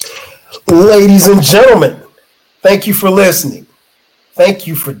Ladies and gentlemen, thank you for listening. Thank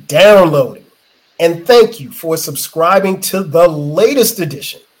you for downloading. And thank you for subscribing to the latest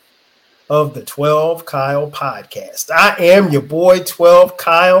edition of the 12 Kyle podcast. I am your boy, 12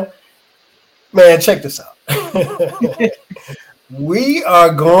 Kyle. Man, check this out. We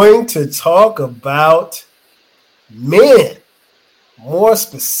are going to talk about men, more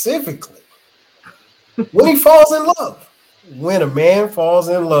specifically, when he falls in love, when a man falls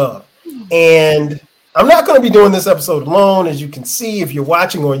in love. And I'm not going to be doing this episode alone. As you can see, if you're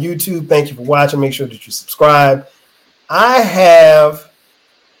watching on YouTube, thank you for watching. Make sure that you subscribe. I have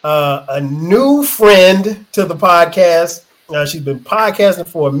a new friend to the podcast. She's been podcasting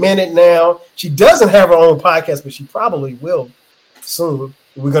for a minute now. She doesn't have her own podcast, but she probably will soon.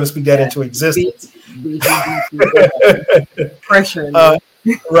 We're going to speak that into existence. Pressure.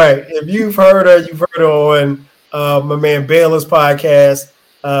 Right. If you've heard her on my man Baylor's podcast.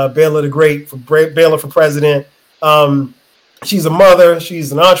 Baylor the Great, for Baylor for President. She's a mother,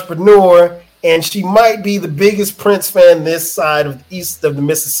 she's an entrepreneur, and she might be the biggest Prince fan this side of the east of the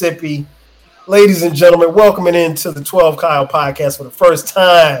Mississippi. Ladies and gentlemen, welcoming into the 12 Kyle podcast for the first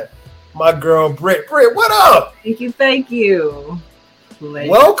time, my girl Britt. Britt, what up? Thank you.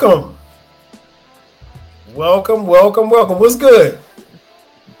 Welcome. What's good?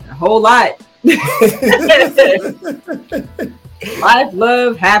 A whole lot. Life,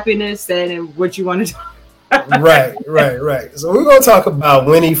 love, happiness, and what you want to do. Right. So we're going to talk about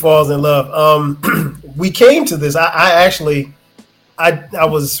when he falls in love. We came to this. I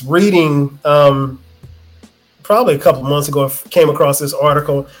was reading probably a couple months ago. I came across this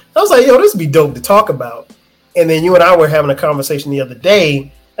article. I was like, yo, this would be dope to talk about. And then you and I were having a conversation the other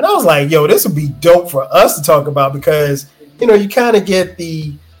day, and I was like, yo, this would be dope for us to talk about because, you know, you kind of get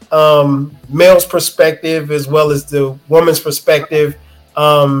the male's perspective as well as the woman's perspective,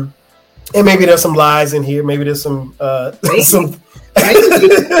 and maybe there's some lies in here. Maybe there's some maybe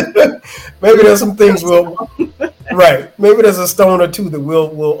there's some things right. Maybe there's a stone or two that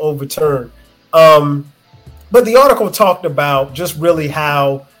we'll overturn. But the article talked about just really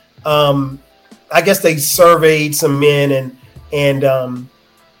how I guess they surveyed some men and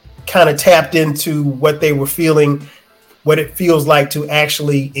kind of tapped into what they were feeling, what it feels like to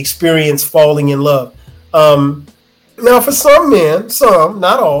actually experience falling in love. Now, for some men,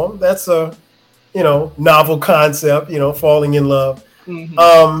 not all, that's a, novel concept, falling in love.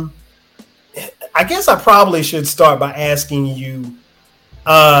 Mm-hmm. I guess I probably should start by asking you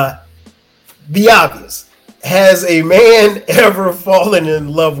the obvious. Has a man ever fallen in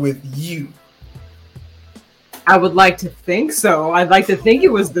love with you? I would like to think so. I'd like to think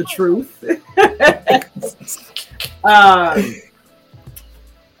it was the truth.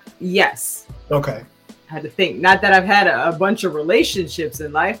 Yes. Okay. I had to think. Not that I've had a bunch of relationships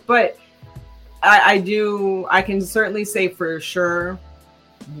in life, but I can certainly say for sure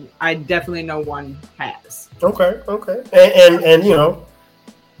I definitely know one has. Okay. And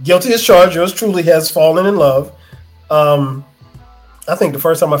guilty as charged, yours truly has fallen in love. I think the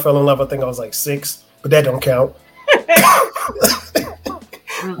first time I fell in love, I think I was like 6, but that don't count.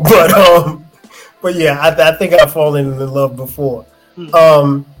 But yeah, I think I've fallen in love before.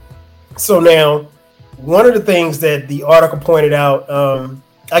 So now, one of the things that the article pointed out,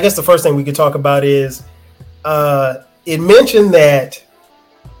 I guess the first thing we could talk about is it mentioned that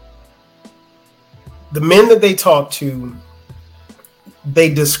the men that they talked to,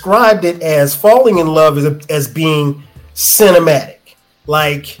 they described it as falling in love as being cinematic.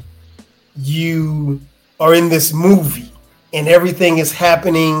 Like you are in this movie and everything is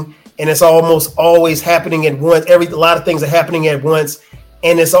happening and it's almost always happening at once. A lot of things are happening at once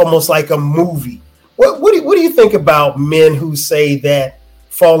and it's almost like a movie. What do you think about men who say that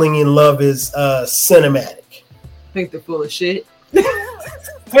falling in love is cinematic? I think they're full of shit. You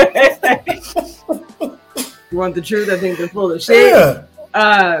want the truth? I think they're full of shit.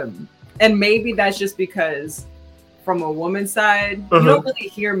 Yeah. And maybe that's just because from a woman's side, you don't really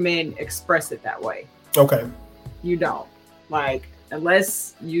hear men express it that way. Okay. You don't. Like,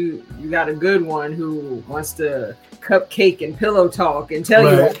 unless you got a good one who wants to cupcake and pillow talk and tell you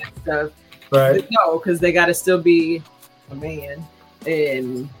all that stuff. Right. But no, because they got to still be a man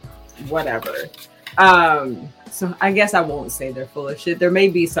and whatever. So I guess I won't say they're full of shit. There may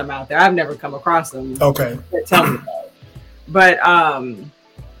be some out there. I've never come across them. Okay. That tell me that. But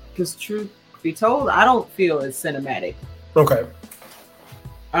because truth be told, I don't feel it's cinematic. Okay.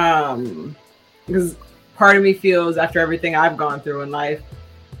 Because part of me feels, after everything I've gone through in life,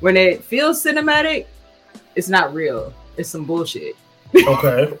 when it feels cinematic, it's not real. It's some bullshit.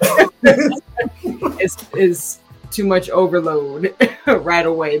 Okay. It's too much overload right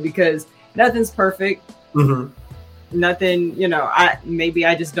away, because nothing's perfect. Mm-hmm. Nothing,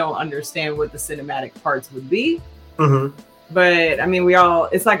 I just don't understand what the cinematic parts would be. Mm-hmm. But I mean,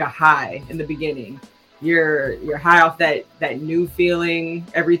 it's like a high in the beginning. You're high off that new feeling.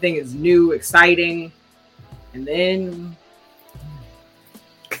 Everything is new, exciting. And then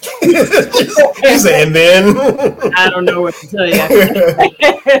and then I don't know what to tell you.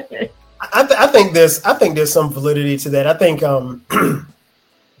 I think there's some validity to that. I think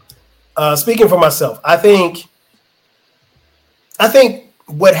speaking for myself, I think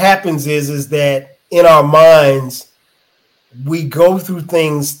what happens is that in our minds we go through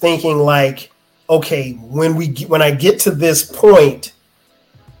things thinking like, okay, when I get to this point,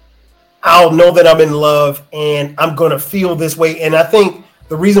 I'll know that I'm in love and I'm going to feel this way. And I think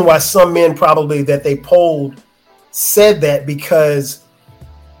the reason why some men probably that they polled said that because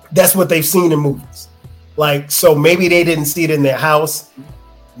that's what they've seen in movies. Like, so maybe they didn't see it in their house.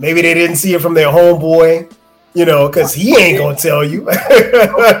 Maybe they didn't see it from their homeboy, because he ain't going to tell you.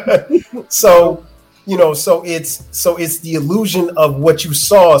 So it's the illusion of what you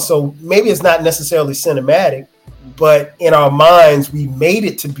saw. So maybe it's not necessarily cinematic, but in our minds, we made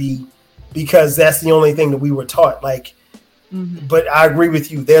it to be because that's the only thing that we were taught. Like, but I agree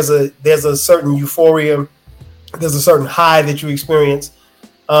with you. There's a certain euphoria. There's a certain high that you experience.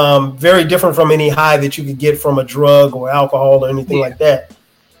 Very different from any high that you could get from a drug or alcohol or anything like that.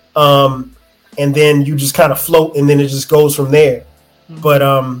 And then you just kind of float and then it just goes from there. But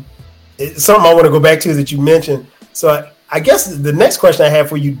it's something I want to go back to that you mentioned. So I guess the next question I have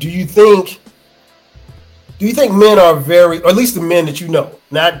for you, do you think men are or at least the men that you know,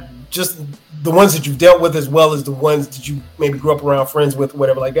 not just the ones that you've dealt with as well as the ones that you maybe grew up around, friends with,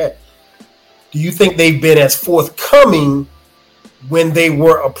 whatever like that, do you think they've been as forthcoming when they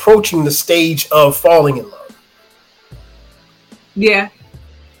were approaching the stage of falling in love? Yeah.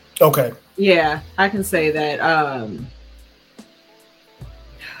 Okay. Yeah, I can say that.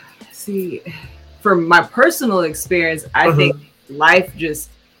 See, from my personal experience, I think life just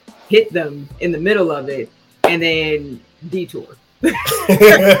hit them in the middle of it and then detour. And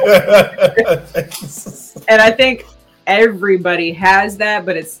I think everybody has that,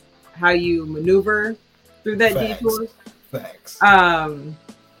 but it's how you maneuver through that detour. Facts.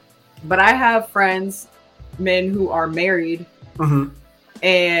 But I have friends, men who are married,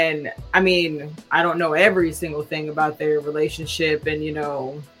 and I mean, I don't know every single thing about their relationship, and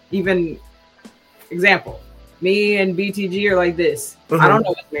even example, me and BTG are like this. I don't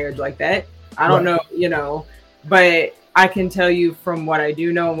know his marriage like that. I don't know, but I can tell you from what I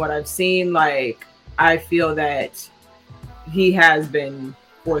do know and what I've seen, like, I feel that he has been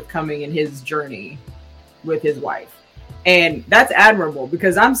forthcoming in his journey with his wife. And that's admirable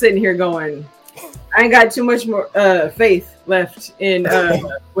because I'm sitting here going, I ain't got too much more faith left in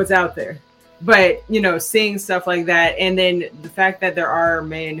what's out there. But, seeing stuff like that. And then the fact that there are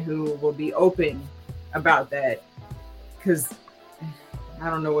men who will be open about that. Because I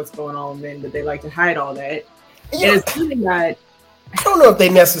don't know what's going on with men, but they like to hide all that. And it's really not. I don't know if they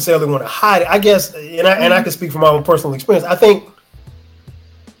necessarily want to hide it. I guess, and I can speak from my own personal experience. I think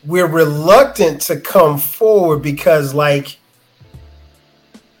we're reluctant to come forward because, like,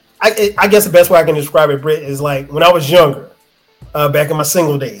 I guess the best way I can describe it, Britt, is like when I was younger, back in my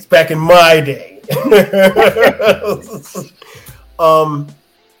single days, back in my day,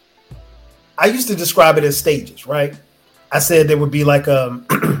 I used to describe it as stages, right? I said there would be like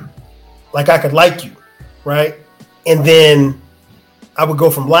like I could like you, right? And then I would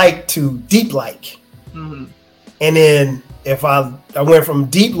go from like to deep like. And then if I went from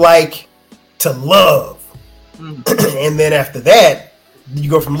deep like to love. And then after that, you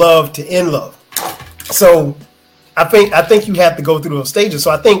go from love to in love. So I think you have to go through those stages. So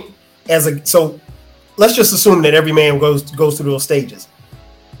I think so let's just assume that every man goes through those stages.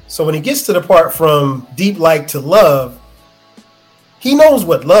 So when he gets to the part from deep like to love, he knows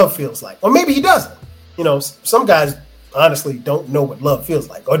what love feels like. Or maybe he doesn't. Some guys honestly don't know what love feels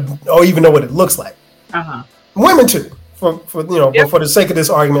like or even know what it looks like. Women too. For but for the sake of this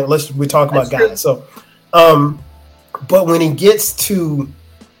argument, we talk about guys. So but when he gets to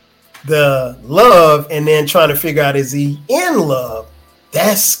the love and then trying to figure out is he in love,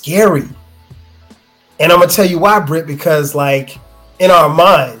 that's scary. And I'm gonna tell you why, Britt, because like in our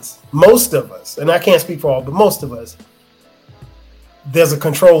minds, most of us, and I can't speak for all, but most of us, there's a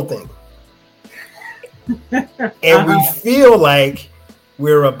control thing. And we feel like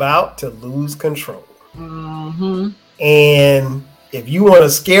we're about to lose control. And if you want to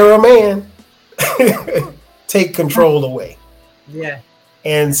scare a man, take control away. Yeah.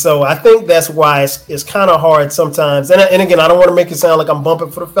 And so I think that's why it's kind of hard sometimes. And again, I don't want to make it sound like I'm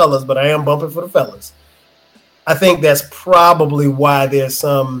bumping for the fellas, but I am bumping for the fellas. I think that's probably why there's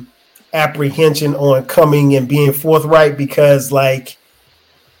some apprehension on coming and being forthright, because like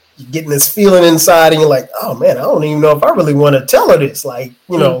you're getting this feeling inside and you're like, oh man, I don't even know if I really want to tell her this. Like,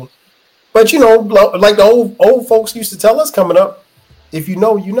 you know, but you know, like the old folks used to tell us coming up, if you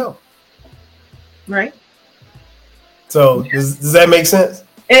know, you know. Right. So does that make sense?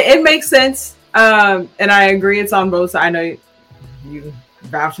 It makes sense. And I agree it's on both sides. I know you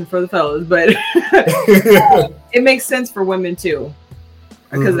vouching for the fellas, but it makes sense for women too.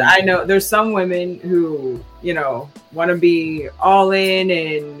 Because I know there's some women who, you know, want to be all in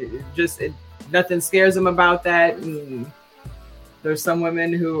and just nothing scares them about that. And there's some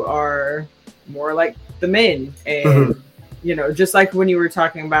women who are more like the men. And, you know, just like when you were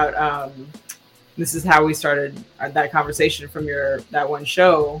talking about, this is how we started that conversation from that one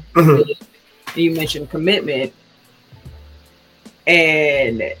show. You mentioned commitment.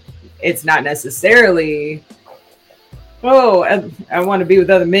 And it's not necessarily, oh, I want to be with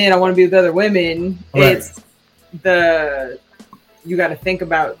other men, I want to be with other women. Right. It's you got to think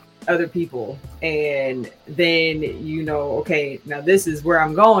about other people, and then you know, okay, now this is where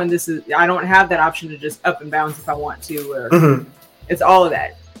I'm going. I don't have that option to just up and bounce if I want to. Or it's all of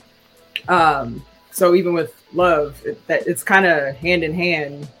that. So even with love, it's kind of hand in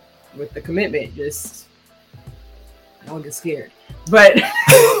hand with the commitment. Just don't get scared, but.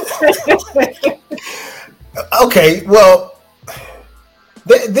 Okay, well,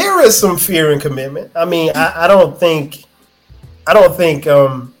 there is some fear in commitment. I mean, I don't think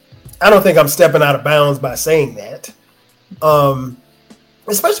I'm stepping out of bounds by saying that.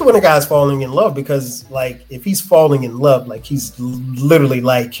 Especially when a guy's falling in love, because like if he's falling in love, like he's literally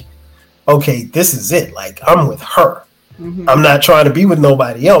like, okay, this is it. Like I'm with her. I'm not trying to be with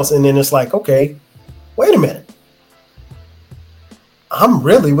nobody else. And then it's like, okay, wait a minute. I'm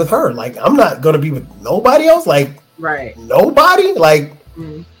really with her. Like, I'm not going to be with nobody else. Like, right. Nobody. Like,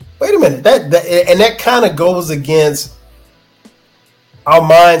 wait a minute. That kind of goes against our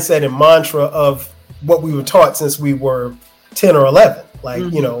mindset and mantra of what we were taught since we were 10 or 11. Like,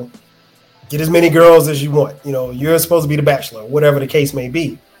 you know, get as many girls as you want. You know, you're supposed to be the bachelor, whatever the case may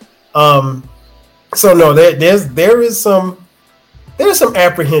be. So no, there's some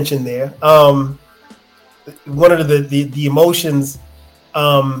apprehension there. One of the emotions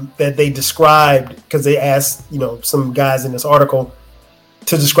that they described, because they asked, you know, some guys in this article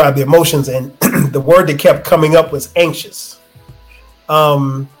to describe the emotions, and the word that kept coming up was anxious.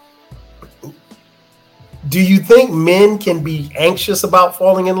 Do you think men can be anxious about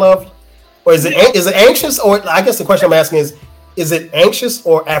falling in love, or is it anxious, or I guess the question I'm asking is it anxious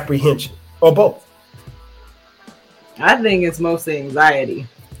or apprehension, or both? I think it's mostly anxiety.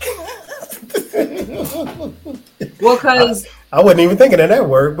 Well, because I wasn't even thinking of that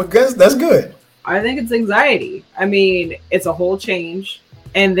word, but that's good. I think it's anxiety. I mean, it's a whole change,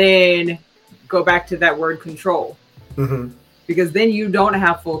 and then go back to that word control, because then you don't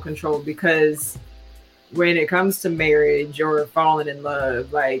have full control. Because when it comes to marriage or falling in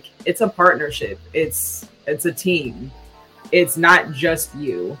love, like it's a partnership. It's a team. It's not just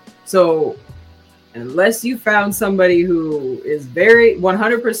you. So unless you found somebody who is very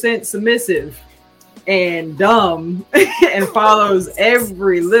 100% submissive and dumb and follows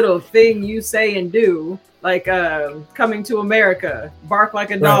every little thing you say and do, like Coming to America, bark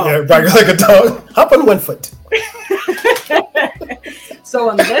like a dog. Right, yeah, bark like a dog. Hop on one foot. So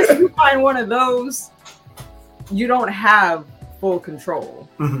unless you find one of those, you don't have full control.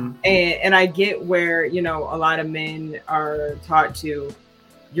 And I get where, you know, a lot of men are taught to,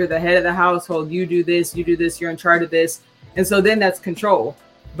 you're the head of the household, you do this, you're in charge of this. And so then that's control.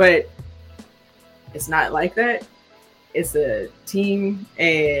 But it's not like that. It's a team,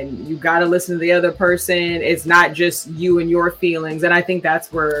 and you got to listen to the other person. It's not just you and your feelings. And I think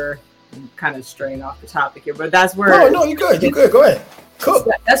that's where I'm kind of straying off the topic here, but that's where. No, you're good. You're good. Go ahead. Cool.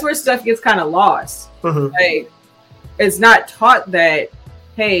 That's where stuff gets kind of lost. Like, it's not taught that,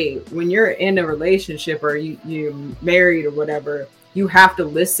 hey, when you're in a relationship or you're married or whatever, you have to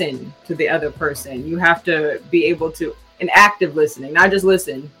listen to the other person. You have to be able to, an active listening, not just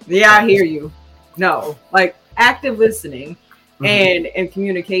listen. Yeah, I hear you. No, like active listening and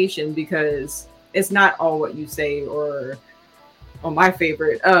communication, because it's not all what you say, or my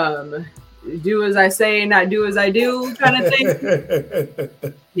favorite, do as I say, not do as I do kind of thing.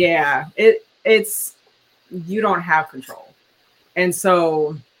 Yeah, it's, you don't have control. And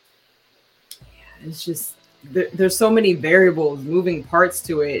so it's just, there's so many variables, moving parts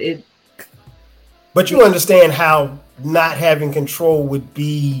to it. But you understand how not having control would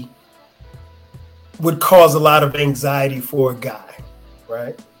cause a lot of anxiety for a guy,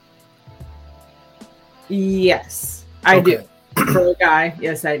 right? Yes, I do. For a guy,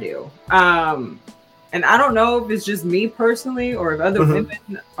 yes, I do. And I don't know if it's just me personally or if other women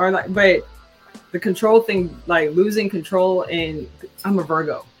are like, but the control thing, like losing control, and I'm a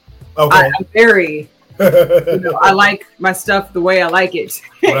Virgo. Okay. I'm very, I like my stuff the way I like it.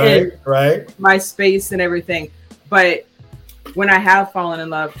 Right. My space and everything. But when I have fallen in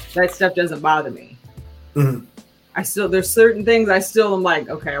love, that stuff doesn't bother me. Mm-hmm. There's certain things I still am like,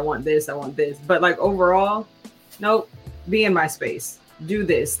 okay, I want this. But like overall, nope, be in my space. Do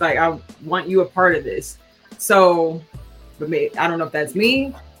this. Like, I want you a part of this. So, but I don't know if that's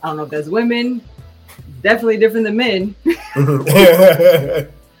me. I don't know if that's women. Definitely different than men.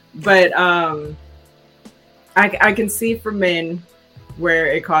 But I can see for men where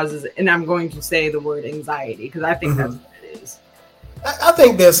it causes, and I'm going to say the word anxiety because I think that's what it is. I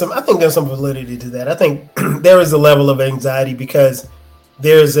think there's some validity to that. I think there is a level of anxiety because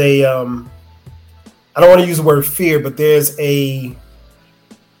there's a I don't want to use the word fear, but there's a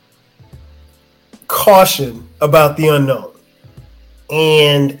caution about the unknown.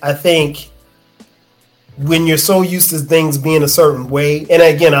 And I think when you're so used to things being a certain way, and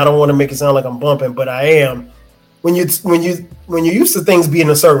again, I don't want to make it sound like I'm bumping, but I am. When you're used to things being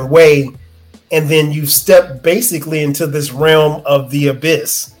a certain way, and then you step basically into this realm of the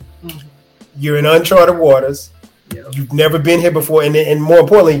abyss, you're in uncharted waters. Yep. You've never been here before, and more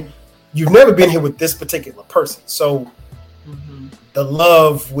importantly, you've never been here with this particular person. So the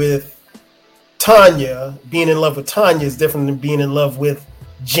love with Tanya, being in love with Tanya is different than being in love with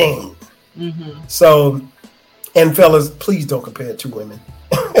Jane. So, and fellas, please don't compare two women.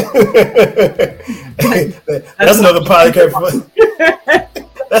 That's another podcast.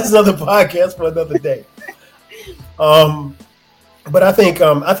 That's another podcast for another day. But I think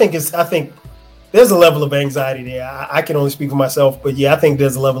there's a level of anxiety there. I can only speak for myself, but yeah, I think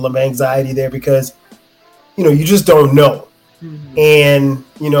there's a level of anxiety there because, you just don't know. And,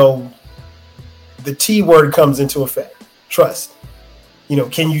 the T word comes into effect. Trust.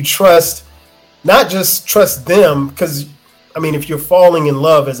 Can you trust, not just trust them? Because, if you're falling in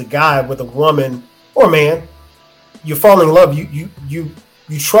love as a guy with a woman or man, you're falling in love, you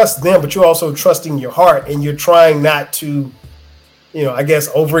trust them, but you're also trusting your heart, and you're trying not to, I guess,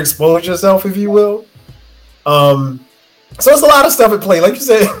 overexpose yourself, if you will. So it's a lot of stuff at play. Like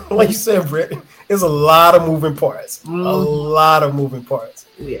you said, Britt, there's a lot of moving parts. A lot of moving parts.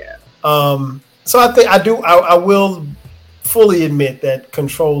 Yeah. So I will fully admit that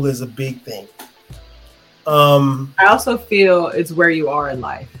control is a big thing. I also feel it's where you are in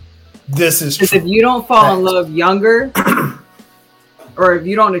life. This is true. If you don't fall in love younger, or if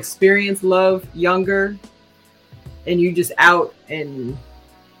you don't experience love younger, and you just out and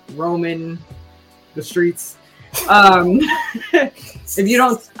roaming the streets, if you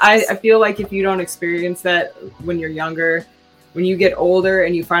don't, I feel like if you don't experience that when you're younger, when you get older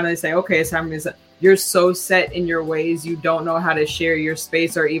and you finally say, okay, it's time to, you're so set in your ways, you don't know how to share your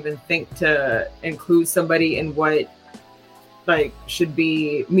space or even think to include somebody in what should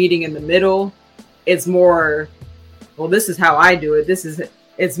be meeting in the middle. It's more, well, this is how I do it.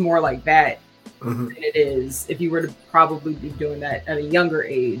 It's more like that than it is if you were to probably be doing that at a younger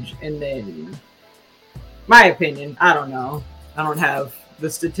age. And then, my opinion, I don't know. I don't have the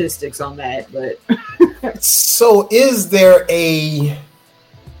statistics on that, but. So is there I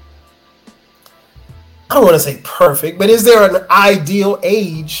don't want to say perfect, but is there an ideal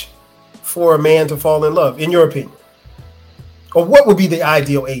age for a man to fall in love, in your opinion? Or what would be the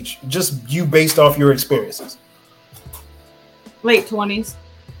ideal age? Just you based off your experiences. Late 20s.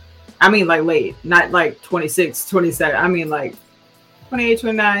 I mean, late, not 26, 27. I mean, 28,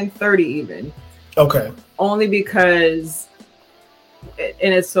 29, 30 even. Okay. Only because,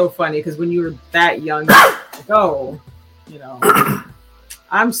 and it's so funny because when you were that young,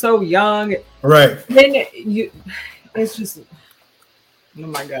 I'm so young. Right. Then it's just, oh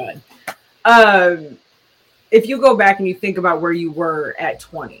my God. If you go back and you think about where you were at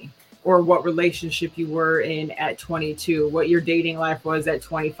 20, or what relationship you were in at 22, what your dating life was at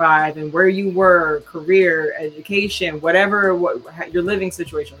 25, and where you were, career, education, whatever, your living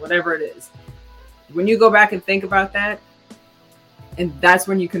situation, whatever it is. When you go back and think about that, and that's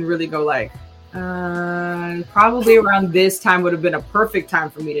when you can really go probably around this time would have been a perfect time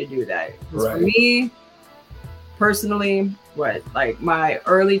for me to do that. Right. For me, personally, my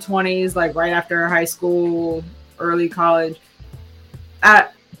early 20s, right after high school, early college,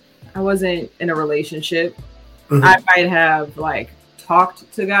 I wasn't in a relationship. I might have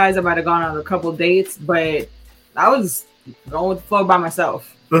talked to guys. I might have gone on a couple dates, but I was going with the flow by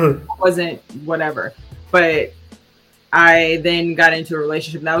myself. Mm-hmm. I wasn't whatever. But I then got into a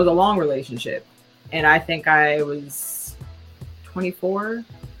relationship. That was a long relationship. And I think I was 24.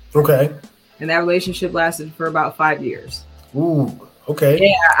 Okay. And that relationship lasted for about 5 years. Ooh, okay.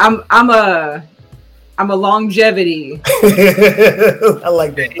 Yeah, I'm a longevity. I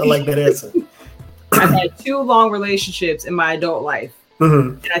like that. I like that answer. I've had 2 long relationships in my adult life.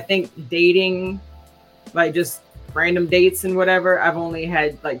 Mm-hmm. And I think dating, like just random dates and whatever, I've only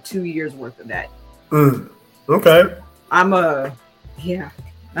had like 2 years worth of that. Okay. You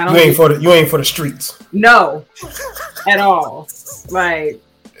ain't for the streets. No, at all. Like,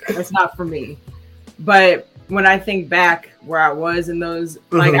 that's not for me. But when I think back where I was in those,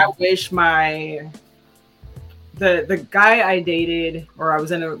 like, I wish the guy I dated, or I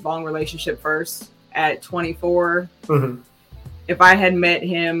was in a long relationship first at 24, if I had met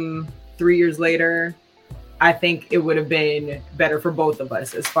him 3 years later, I think it would have been better for both of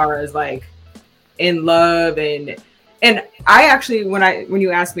us as far as like in love. And I actually, when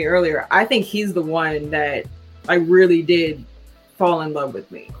you asked me earlier, I think he's the one that I really did fall in love with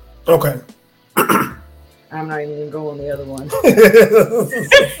me. Okay. I'm not even gonna go on the other one.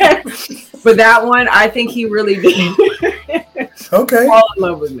 But that one, I think he really did okay. fall in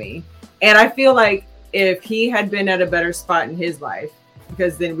love with me. And I feel like if he had been at a better spot in his life,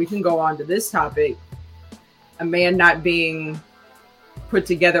 because then we can go on to this topic, a man not being put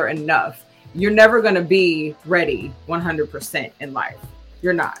together enough. You're never going to be ready 100% in life.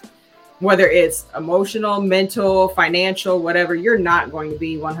 You're not. Whether it's emotional, mental, financial, whatever, you're not going to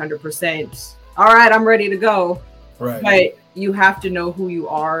be 100%. All right, I'm ready to go. Right. But you have to know who you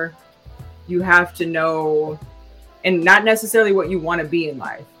are. You have to know, and not necessarily what you want to be in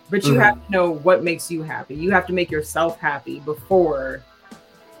life, but you have to know what makes you happy. You have to make yourself happy before.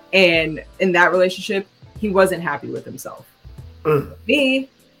 And in that relationship, he wasn't happy with himself. Me,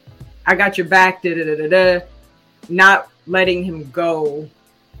 I got your back, not letting him go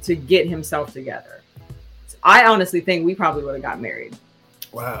to get himself together. So I honestly think we probably would have got married.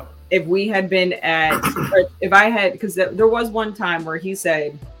 Wow. If we had been because there was one time where he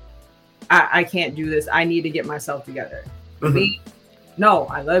said, I can't do this. I need to get myself together. Me, no,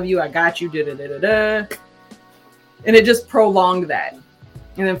 I love you. I got you. And it just prolonged that.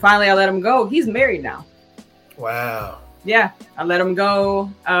 And then finally I let him go. He's married now. Wow. Yeah, I let him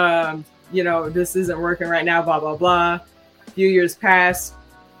go. This isn't working right now, blah, blah, blah. A few years passed.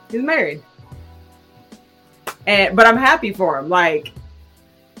 He's married. But I'm happy for him. Like,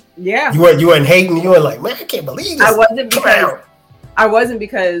 yeah. You weren't hating. You weren't like, man, I can't believe this. I wasn't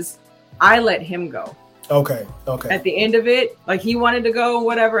because I let him go. Okay. At the end of it, like he wanted to go,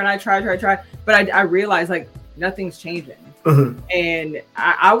 whatever, and I tried. But I realized like nothing's changing. And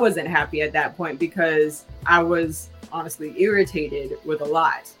I wasn't happy at that point because I was honestly irritated with a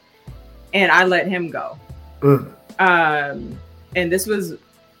lot. And I let him go. And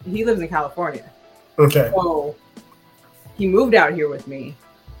he lives in California. Okay. So he moved out here with me.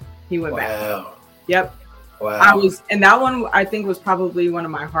 He went back. Yep. Wow. And that one I think was probably one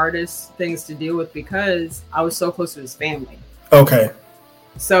of my hardest things to deal with because I was so close to his family. Okay.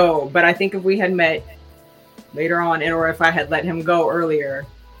 So, but I think if we had met later on, or if I had let him go earlier,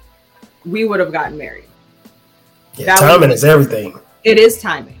 we would have gotten married. Yeah, timing is everything. It is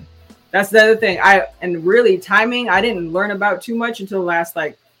timing. That's the other thing. Timing, I didn't learn about too much until the last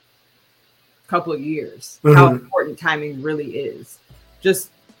like couple of years, how important timing really is.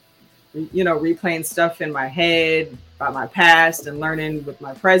 Just, replaying stuff in my head about my past and learning with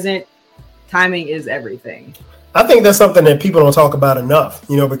my present. Timing is everything. I think that's something that people don't talk about enough,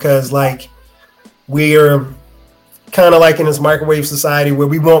 because like we're kind of like in this microwave society where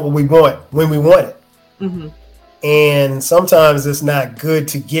we want what we want when we want it. And sometimes it's not good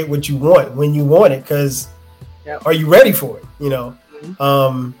to get what you want when you want it because are you ready for it?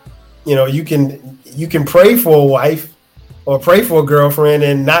 You can pray for a wife or pray for a girlfriend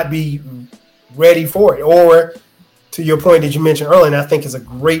and not be ready for it. Or to your point that you mentioned earlier, and I think is a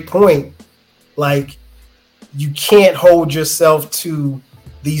great point, like you can't hold yourself to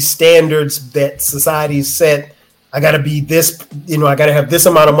these standards that society set. I got to be this, I got to have this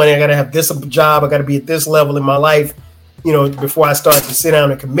amount of money. I got to have this job. I got to be at this level in my life, before I start to sit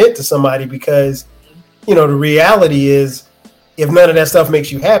down and commit to somebody, because, the reality is if none of that stuff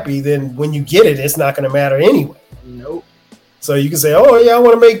makes you happy, then when you get it, it's not going to matter anyway. Nope. So you can say, oh yeah, I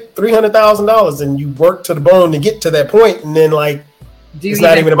want to make $300,000 and you work to the bone to get to that point. And then it's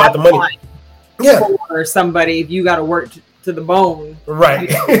not even about the money. Yeah. For somebody, if you got to work to the bone. Right.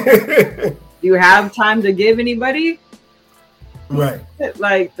 Do you have time to give anybody? Right.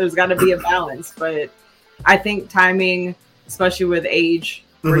 Like there's got to be a balance, but I think timing, especially with age,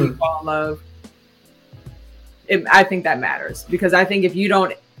 where you fall in love, I think that matters, because I think if you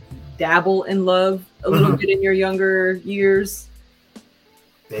don't dabble in love a little bit in your younger years,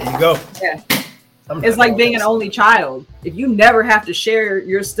 there you go. Yeah. It's like being an only child. If you never have to share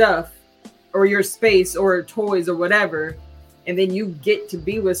your stuff or your space or toys or whatever, and then you get to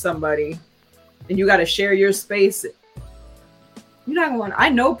be with somebody and you got to share your space, you're not going to. I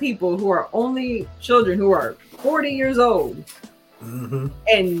know people who are only children who are 40 years old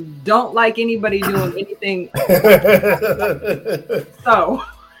and don't like anybody doing anything. So,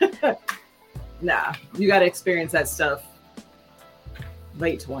 nah, you got to experience that stuff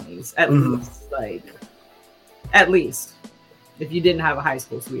late 20s at least. Like, at least if you didn't have a high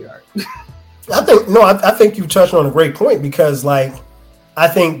school sweetheart. I think you touched on a great point, because like I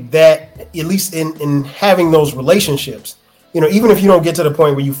think that at least in having those relationships, even if you don't get to the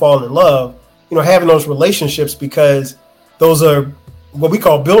point where you fall in love, having those relationships, because those are what we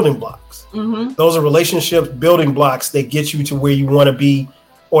call building blocks. Those are relationships, building blocks that get you to where you want to be,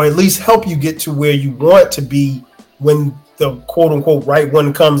 or at least help you get to where you want to be when the quote unquote right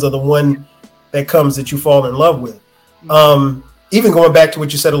one comes, or the one that comes that you fall in love with. Even going back to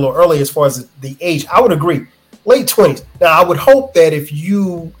what you said a little earlier, as far as the age, I would agree. Late 20s. Now, I would hope that if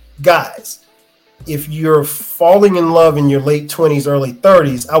you guys, if you're falling in love in your late 20s, early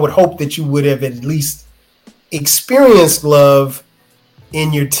 30s, I would hope that you would have at least experienced love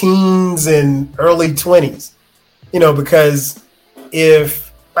in your teens and early 20s. Because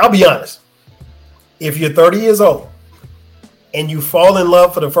I'll be honest, if you're 30 years old and you fall in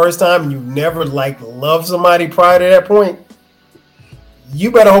love for the first time and you've never loved somebody prior to that point, you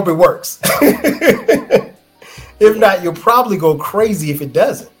better hope it works. If not, you'll probably go crazy if it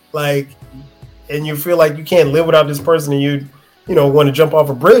doesn't. And you feel like you can't live without this person, and you want to jump off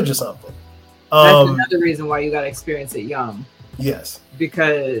a bridge or something. That's another reason why you got to experience it young. Yes.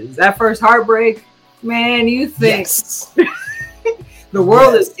 Because that first heartbreak, man, you think the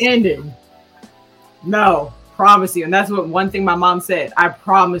world is ending. No, promise you. And that's what one thing my mom said. I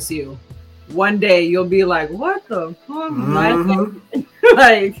promise you, one day you'll be like, what the fuck?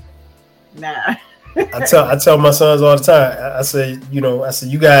 Nah. I tell my sons all the time. I say,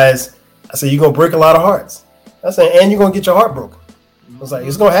 you guys, you're going to break a lot of hearts. I say, and you're going to get your heart broken. I was like,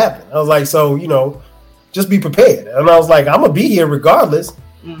 it's going to happen. I was like, so, just be prepared. And I was like, I'm going to be here regardless.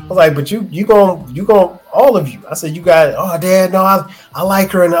 I was like, but you going all of you. I said, you guys, oh, Dad, no, I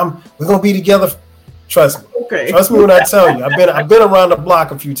like her, and we're going to be together. Trust me. Okay. Trust me when I tell you. I've been around the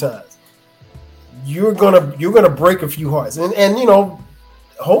block a few times. You're gonna break a few hearts, and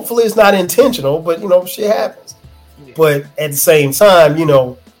hopefully it's not intentional, but shit happens. Yeah. But at the same time,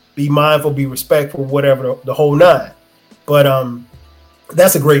 be mindful, be respectful, whatever the whole nine. But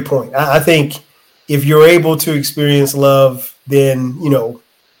that's a great point. I think if you're able to experience love, then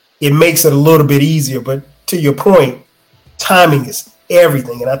it makes it a little bit easier. But to your point, timing is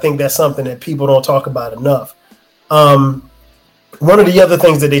everything, and I think that's something that people don't talk about enough. One of the other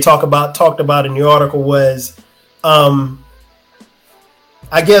things that they talked about in the article was, I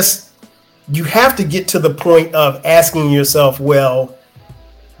guess you have to get to the point of asking yourself, well,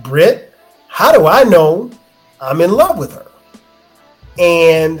 Britt, how do I know I'm in love with her?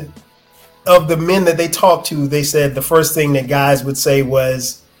 And of the men that they talked to, they said the first thing that guys would say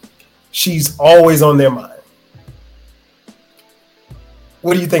was, she's always on their mind.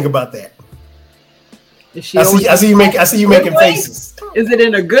 What do you think about that? I see you making faces. Is it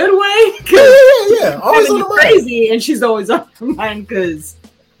in a good way? Yeah. Always on the mind. Crazy, and she's always on her mind because,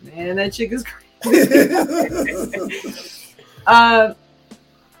 man, that chick is crazy.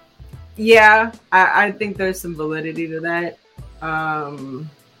 Yeah, I think there's some validity to that.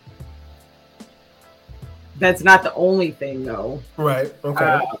 That's not the only thing, though. Right.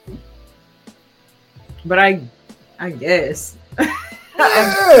 Okay. But I guess.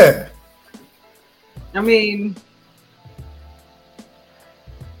 Yeah. I mean,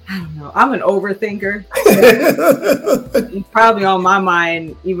 I don't know. I'm an overthinker. It's probably on my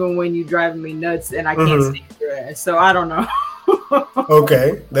mind even when you're driving me nuts and I can't stand your ass. So I don't know.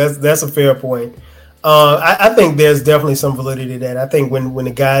 Okay, that's a fair point. I think there's definitely some validity to that. I think when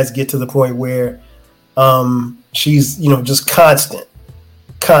the guys get to the point where she's just constant,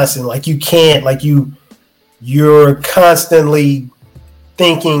 like you can't, like you're constantly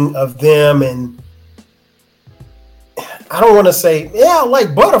thinking of them, and I don't want to say,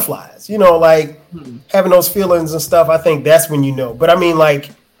 like butterflies, having those feelings and stuff. I think that's when but I mean, like,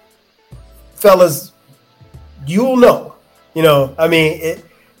 fellas, you'll know,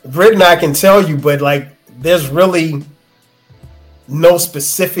 Britt and I can tell you, but like, there's really no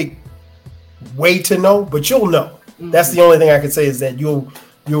specific way to know, but you'll know. Mm-hmm. That's the only thing I can say is that you'll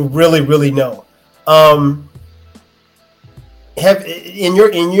really, really know. Have in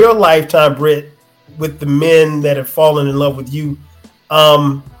your lifetime, Britt, with the men that have fallen in love with you,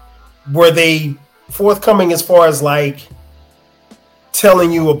 were they forthcoming as far as like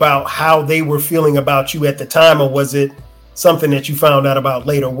telling you about how they were feeling about you at the time, or was it something that you found out about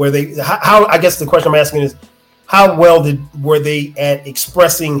later? Were they how I guess the question I'm asking is how well were they at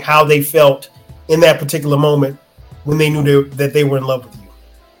expressing how they felt in that particular moment when they knew that they were in love with you?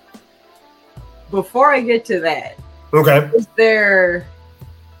 Before I get to that, okay, is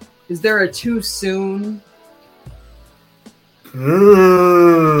there a too soon?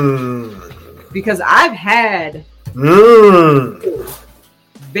 Because I've had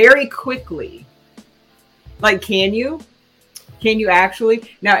very quickly. Like, can you actually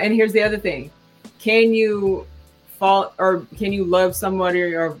now? And here's the other thing: can you fall, or can you love somebody,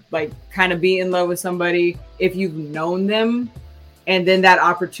 or like kind of be in love with somebody if you've known them, and then that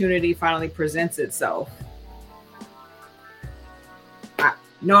opportunity finally presents itself? I've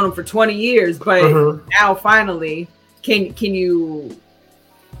known them for 20 years, but now finally, can you?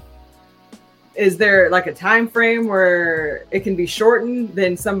 Is there like a time frame where it can be shortened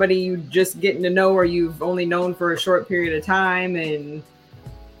than somebody you just getting to know, or you've only known for a short period of time? And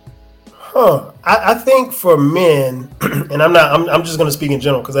I think for men, and I'm just going to speak in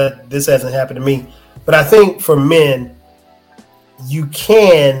general because this hasn't happened to me, but I think for men, you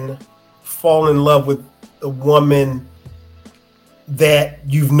can fall in love with a woman that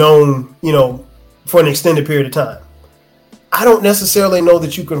you've known, for an extended period of time. I don't necessarily know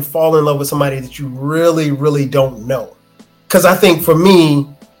that you can fall in love with somebody that you really, really don't know. Because I think for me,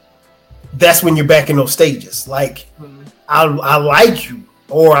 that's when you're back in those stages. Like, I like you,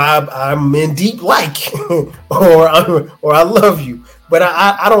 or I'm in deep like, or I love you. But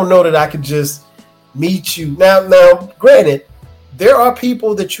I don't know that I could just meet you. Now, granted, there are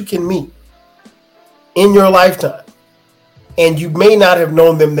people that you can meet in your lifetime, and you may not have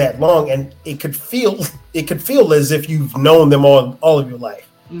known them that long, and it could feel as if you've known them all of your life.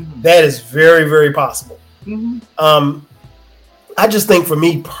 Mm-hmm. That is very, very possible. Mm-hmm. I just think for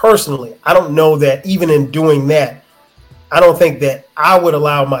me personally, I don't know that even in doing that, I don't think that I would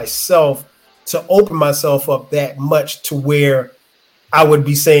allow myself to open myself up that much to where I would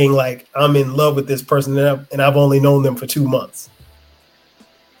be saying like, I'm in love with this person and I've only known them for 2 months.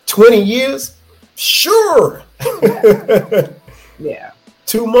 20 years? Sure. Yeah.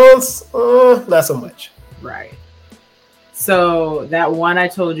 2 months? Not so much. Right. So that one I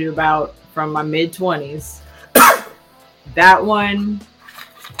told you about from my mid-20s, that one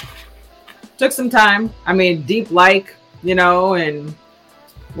took some time. I mean, deep like, and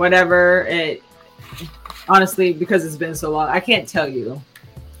whatever. It honestly, because it's been so long, I can't tell you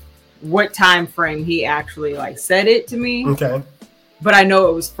what time frame he actually like said it to me. Okay. But I know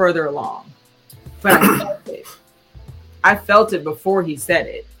it was further along. But I felt it. I felt it before he said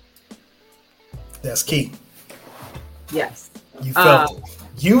it. That's key. Yes. You felt it.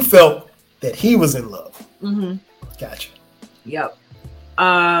 You felt that he was in love. Mm-hmm. Gotcha. Yep.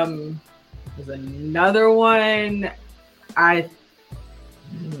 There's another one. It's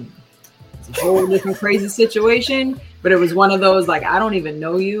a whole different crazy situation, but it was one of those like, I don't even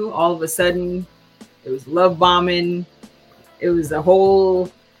know you. All of a sudden, it was love bombing. It was a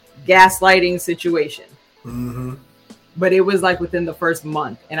whole gaslighting situation. Mm-hmm. But it was like within the first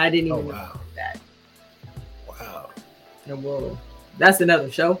month, and I didn't even know that. Wow. And that's another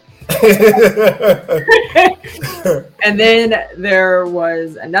show. And then there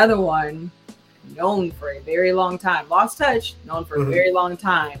was another one known for a very long time. Lost touch, known for a very long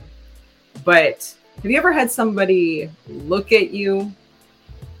time. But have you ever had somebody look at you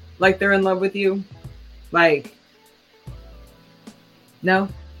like they're in love with you? Like, no?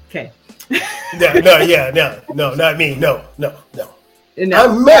 Okay. No, not me. No.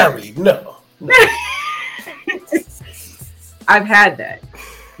 I'm married. No. I've had that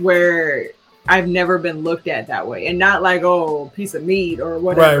where I've never been looked at that way, and not like, piece of meat or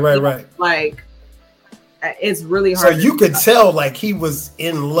whatever. Right. Like, it's really hard. So you could tell like he was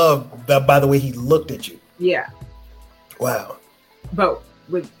in love by the way he looked at you. Yeah. Wow. But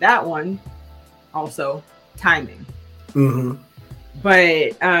with that one, also timing. Mm-hmm.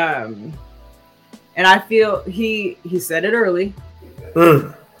 But and I feel he said it early,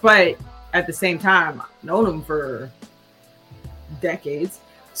 but at the same time, I've known him for decades.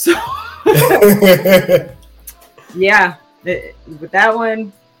 So yeah, with that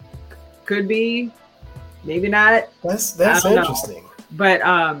one, could be, maybe not. That's interesting. But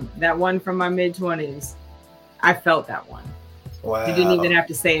that one from my mid-20s, I felt that one. Wow. He didn't even have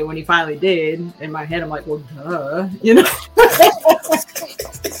to say it when he finally did. In my head, I'm like, well, duh, you know.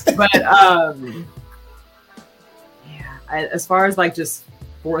 But as far as like just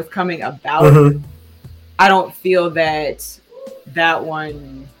forthcoming about it, I don't feel that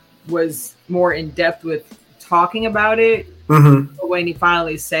one was more in depth with talking about it. But when he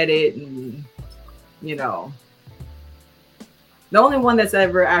finally said it, and you know, the only one that's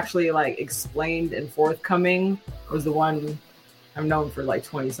ever actually like explained and forthcoming was the one I've known for like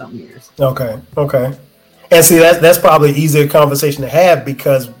 20 something years. Okay. And see, that's probably an easier conversation to have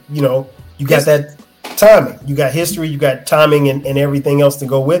because, you know, you got that timing, you got history, you got timing and everything else to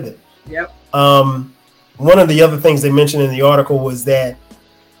go with it. Yep. One of the other things they mentioned in the article was that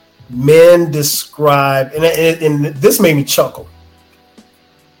men describe, and this made me chuckle.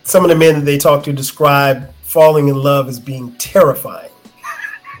 Some of the men that they talked to describe falling in love as being terrifying.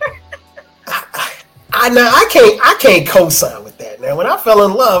 I can't co-sign with that. Now, when I fell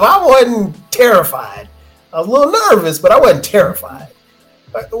in love, I wasn't terrified. I was a little nervous, but I wasn't terrified.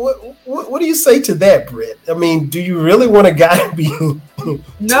 What do you say to that, Britt? I mean, do you really want a guy to be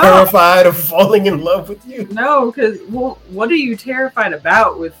terrified of falling in love with you? No, because what are you terrified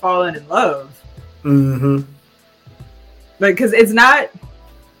about with falling in love? Like, because it's not.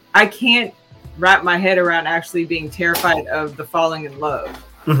 I can't wrap my head around actually being terrified of the falling in love.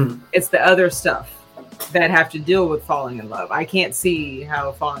 It's the other stuff that have to deal with falling in love. I can't see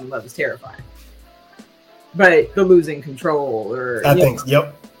how falling in love is terrifying. But the losing control, or I think,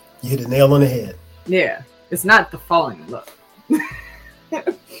 yep, you hit a nail on the head. Yeah, it's not the falling in love.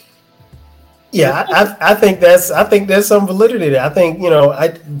 Yeah, I think there's some validity there. I think, you know,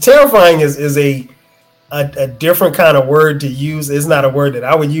 terrifying is a different kind of word to use. It's not a word that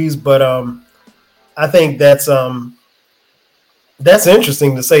I would use, but I think that's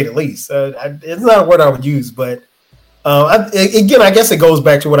interesting to say the least. It's not a word I would use, but again, I guess it goes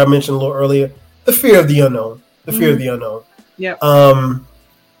back to what I mentioned a little earlier. The fear of the unknown. Yeah.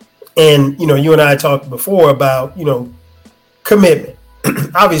 And, you know, you and I talked before about, you know, commitment.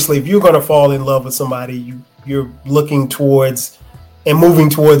 Obviously, if you're going to fall in love with somebody, you're looking towards and moving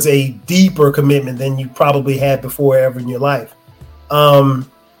towards a deeper commitment than you probably had before ever in your life. And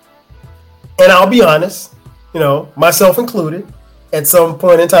I'll be honest, you know, myself included, at some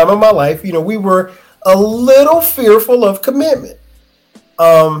point in time in my life, you know, we were a little fearful of commitment.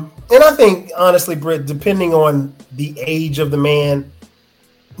 And I think, honestly, Britt, depending on the age of the man,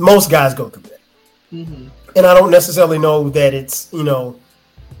 most guys go through that. And I don't necessarily know that it's, you know,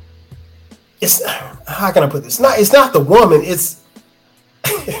 it's, how can I put this? It's not the woman. It's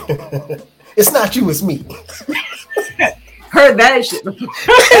it's not you, it's me. Heard that shit before.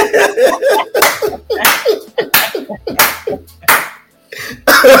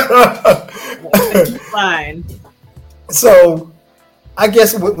 Fine. So I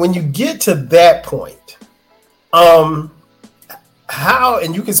guess when you get to that point, how,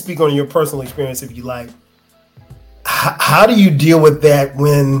 and you can speak on your personal experience if you like, how do you deal with that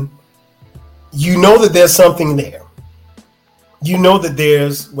when you know that there's something there? You know that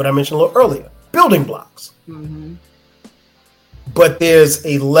there's, what I mentioned a little earlier, building blocks. But there's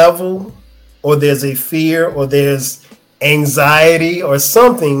a level, or there's a fear, or there's anxiety, or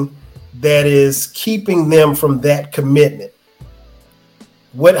something that is keeping them from that commitment.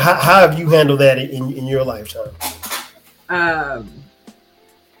 How have you handled that in your lifetime? I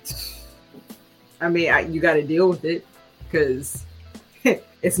mean, you got to deal with it because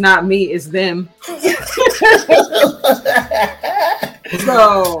it's not me, it's them.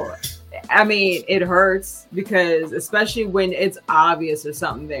 So, I mean, it hurts because, especially when it's obvious there's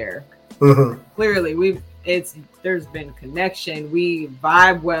something there. Clearly, there's been connection. We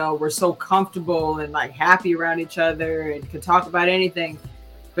vibe well. We're so comfortable and like happy around each other and can talk about anything.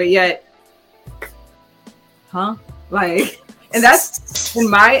 But yet, like, and that's in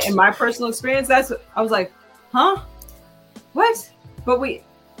my personal experience. That's I was like, what? But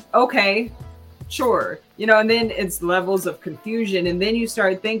okay, sure, you know. And then it's levels of confusion, and then you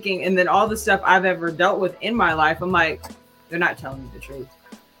start thinking, and then all the stuff I've ever dealt with in my life, I'm like, they're not telling me the truth.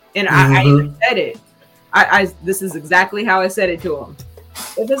 And I even said it. This is exactly how I said it to him.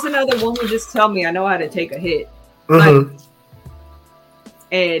 If it's another woman, just tell me. I know how to take a hit. Like,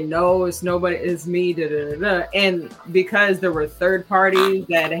 and no, it's nobody, it's me. And because there were third parties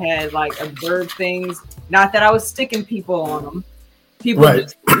that had like observed things, not that I was sticking people on them. People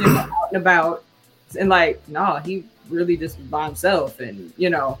just, you know, out and about, and like, no, he really just by himself, and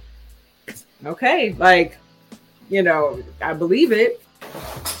you know, okay, like, you know, I believe it,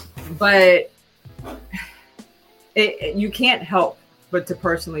 but you can't help but to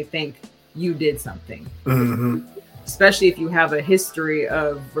personally think you did something. especially if you have a history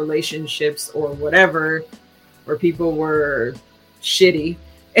of relationships or whatever, where people were shitty.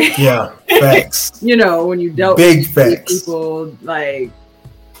 Yeah, facts. You know, when you dealt big with facts. People, like,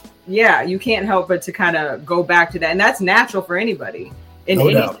 yeah, you can't help but to kind of go back to that. And that's natural for anybody in No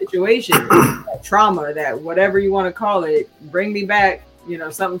any doubt. situation. That trauma, that whatever you want to call it, bring me back, you know,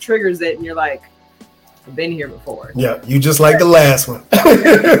 something triggers it and you're like, I've been here before. Yeah, you just like the last one.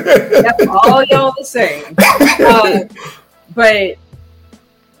 That's all y'all the same. But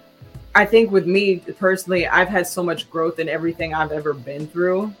I think with me personally, I've had so much growth in everything I've ever been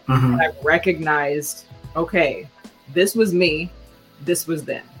through. Mm-hmm. And I've recognized, okay, this was me, this was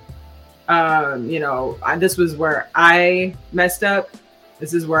them. You know, this was where I messed up.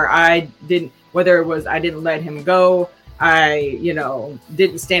 This is where I didn't, whether it was I didn't let him go, I, you know,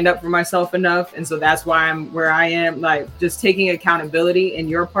 didn't stand up for myself enough. And so that's why I'm where I am, like just taking accountability in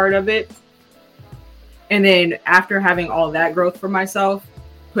your part of it. And then after having all that growth for myself,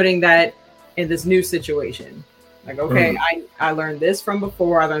 putting that in this new situation, like, okay, I learned this from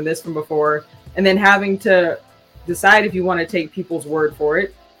before, I learned this from before, and then having to decide if you want to take people's word for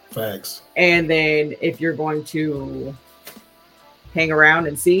it. Facts. And then if you're going to hang around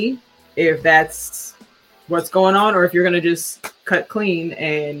and see if that's what's going on, or if you're going to just cut clean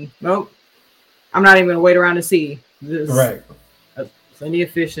and nope, I'm not even going to wait around to see. There's right. Plenty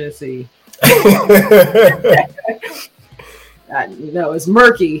of fish in the sea. No, it's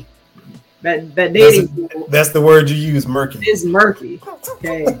murky. That dating. That's the word you use, murky. It's murky.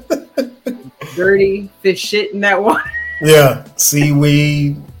 Okay. Dirty fish shit in that water. Yeah.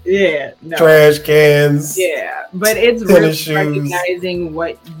 Seaweed. Yeah. No. Trash cans. Yeah. But it's really recognizing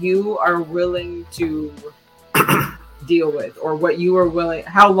what you are willing to deal with, or what you are willing,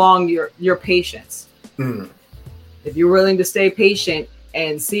 how long your patience. If you're willing to stay patient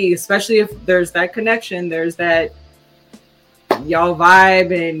and see, especially if there's that connection, there's that y'all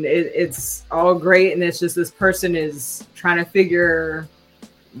vibe and it's all great, and it's just this person is trying to figure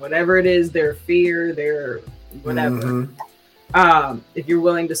whatever it is, their fear, their whatever. If you're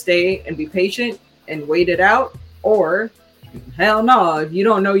willing to stay and be patient and wait it out, or hell no, if you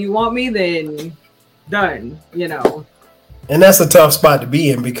don't know you want me, then done, you know. And that's a tough spot to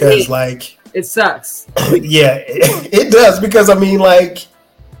be in, because like it sucks. Yeah, it does, because I mean, like,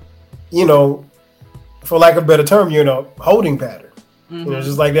 you know, for lack of a better term, you're in a holding pattern. You know,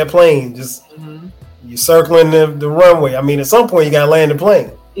 just like that plane, just you're circling the runway. I mean, at some point you gotta land the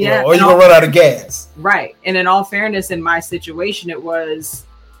plane. Yeah, you know, or you're gonna run out of gas. Right. And in all fairness, in my situation, it was,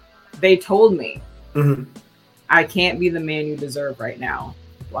 they told me, I can't be the man you deserve right now.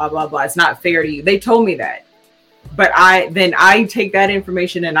 Blah, blah, blah. It's not fair to you. They told me that. But I take that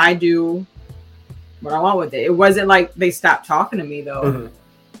information and I do what I want with it. It wasn't like they stopped talking to me though.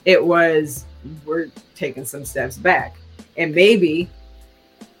 It was, we're taking some steps back. And maybe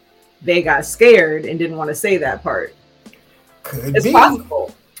they got scared and didn't want to say that part. It's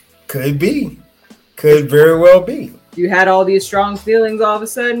possible. Could be. Could very well be. You had all these strong feelings all of a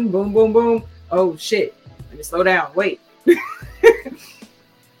sudden. Boom, boom, boom. Oh, shit. Let me slow down. Wait.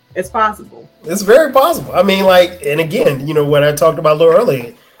 It's possible. It's very possible. I mean, like, and again, you know, what I talked about a little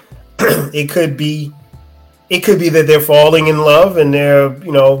earlier, it could be that they're falling in love and they're,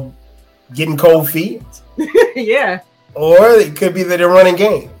 you know, getting cold feet. Yeah. Or it could be that they're running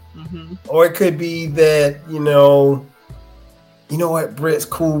game. Or it could be that, you know what, Britt's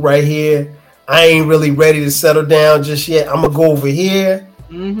cool right here. I ain't really ready to settle down just yet. I'm going to go over here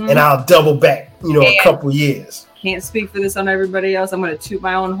and I'll double back, you know, a couple years. Can't speak for this on everybody else. I'm going to toot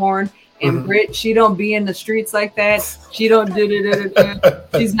my own horn. And Britt, she don't be in the streets like that. She don't do.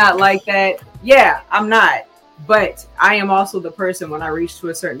 She's not like that. Yeah, I'm not. But I am also the person, when I reach to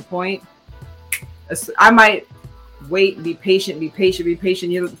a certain point, I might wait, be patient.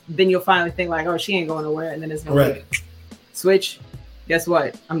 Then you'll finally think like, oh, she ain't going nowhere. And then it's going to switch. Guess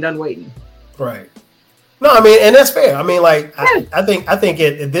what? I'm done waiting. Right. No, I mean, and that's fair. I mean, like, I think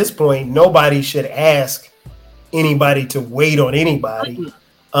at this point, nobody should ask anybody to wait on anybody.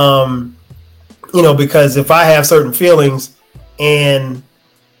 You know, because if I have certain feelings and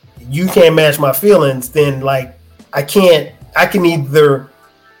you can't match my feelings, then like I can either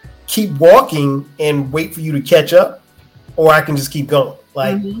keep walking and wait for you to catch up, or I can just keep going.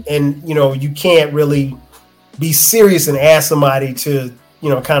 Like, and you know, you can't really be serious and ask somebody to, you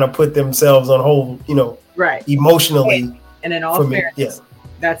know, kind of put themselves on hold, you know, emotionally. And in all fairness,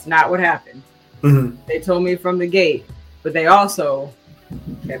 that's not what happened. They told me from the gate, but they also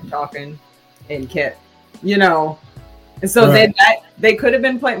kept talking and kept, you know, and so then they could have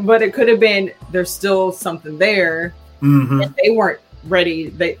been playing, but it could have been there's still something there. And they weren't ready.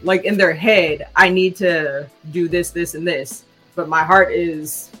 They like in their head, I need to do this, this, and this. But my heart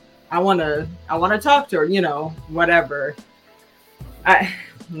is, I wanna talk to her, you know, whatever.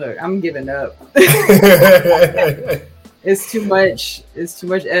 I'm giving up. It's too much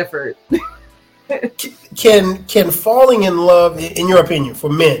effort. Can falling in love, in your opinion, for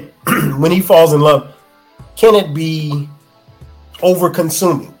men, when he falls in love, can it be over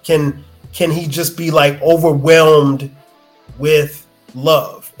consuming? Can he just be like overwhelmed with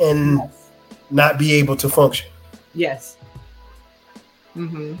love and not be able to function? Yes.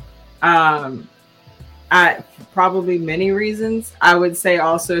 I probably many reasons. I would say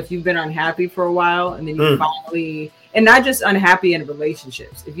also if you've been unhappy for a while and then you finally, and not just unhappy in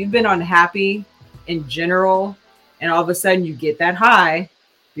relationships, if you've been unhappy in general and all of a sudden you get that high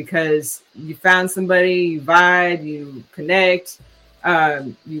because you found somebody, you vibe, you connect,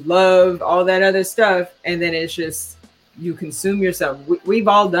 you love, all that other stuff, and then it's just you consume yourself. We've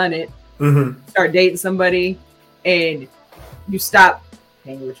all done it. Start dating somebody and you stop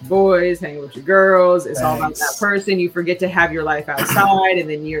hanging with your boys, hanging with your girls. It's all about that person. You forget to have your life outside, and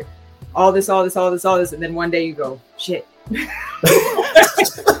then you're all this, and then one day you go, shit.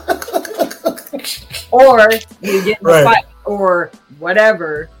 Or you get in a fight or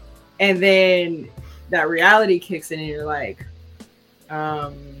whatever, and then that reality kicks in and you're like,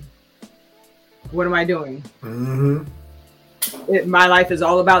 what am I doing? My life is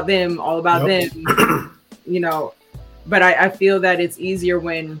all about them, you know. But I feel that it's easier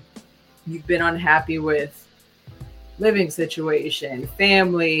when you've been unhappy with living situation,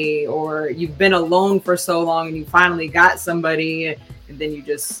 family, or you've been alone for so long and you finally got somebody and then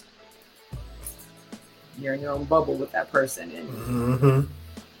you're in your own bubble with that person. And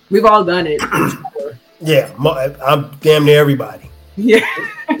we've all done it. Yeah, I'm damn near everybody. Yeah.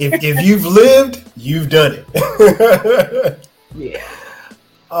 If you've lived, you've done it. Yeah.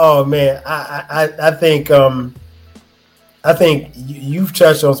 Oh man, I think you've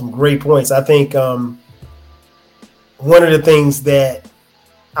touched on some great points. I think one of the things that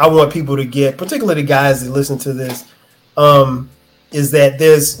I want people to get, particularly the guys that listen to this, is that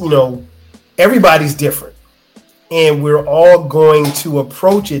there's, you know, everybody's different and we're all going to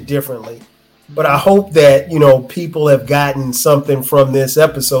approach it differently. But I hope that, you know, people have gotten something from this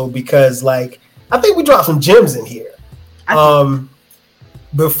episode because, like, I think we dropped some gems in here.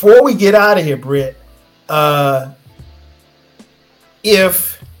 Before we get out of here, Britt,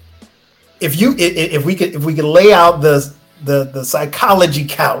 if we could lay out the psychology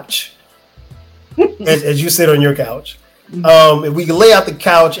couch as you sit on your couch, if we could lay out the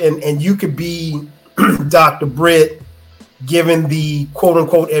couch and you could be Dr. Britt giving the quote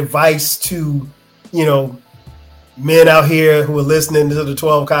unquote advice to, you know, men out here who are listening to the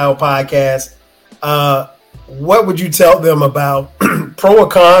 12 Kyle podcast, what would you tell them about pro or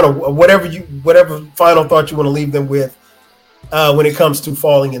con or whatever final thought you want to leave them with when it comes to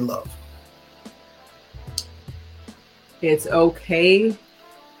falling in love? It's okay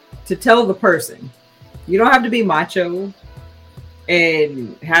to tell the person. You don't have to be macho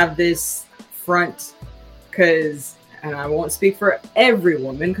and have this front, because, and I won't speak for every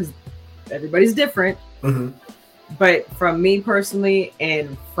woman because everybody's different. But from me personally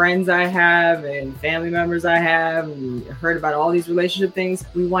and friends I have and family members I have and heard about all these relationship things,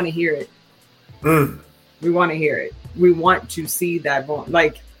 we want to hear it. We want to hear it. We want to see that,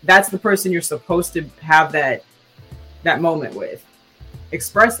 like, that's the person you're supposed to have that moment with.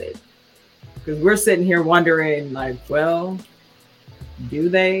 Express it. Because we're sitting here wondering, like, well, do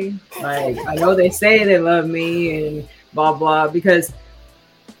they? Like, I know they say they love me and blah, blah, because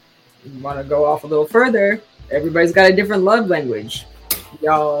you want to go off a little further. Everybody's got a different love language.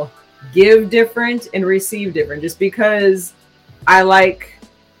 Y'all give different and receive different. Just because I like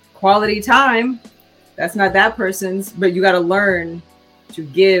quality time, that's not that person's, but you got to learn to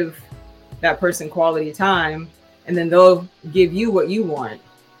give that person quality time, and then they'll give you what you want.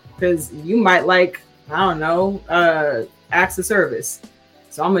 Because you might like, I don't know, acts of service.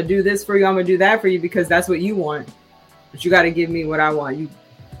 So I'm going to do this for you. I'm going to do that for you because that's what you want. But you got to give me what I want.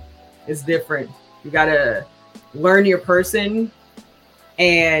 It's different. You got to learn your person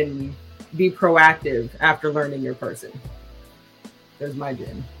and be proactive after learning your person. There's my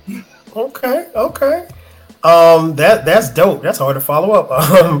gem. Okay. That's dope. That's hard to follow up.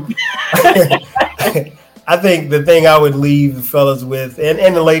 I think the thing I would leave the fellas with,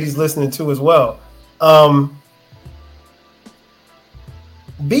 and the ladies listening to as well,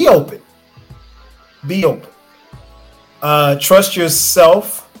 be open. Be open. Trust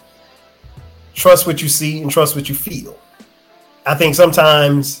yourself. Trust what you see and trust what you feel. I think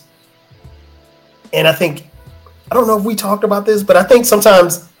sometimes, and I think I don't know if we talked about this, but I think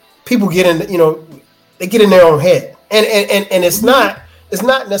sometimes people get in, they get in their own head, and it's not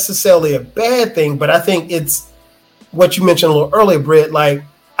necessarily a bad thing, but I think it's what you mentioned a little earlier, Britt. Like,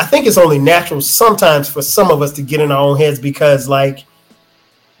 I think it's only natural sometimes for some of us to get in our own heads because, like,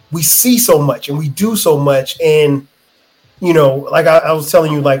 we see so much and we do so much, and like I was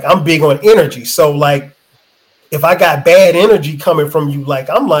telling you, like, I'm big on energy, so like, if I got bad energy coming from you, like,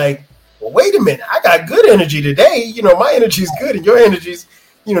 I'm like, well, wait a minute, I got good energy today. My energy is good, and your energy's,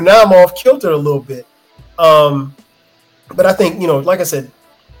 now I'm off kilter a little bit. But I think, like I said,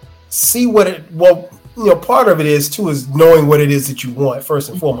 see part of it is knowing what it is that you want first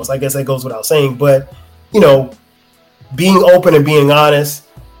and foremost. I guess that goes without saying, but, being open and being honest,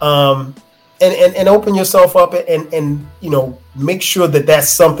 and open yourself up and make sure that that's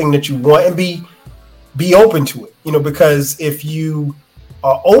something that you want, and be open to it, because if you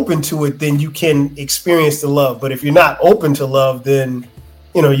are open to it, then you can experience the love. But if you're not open to love, then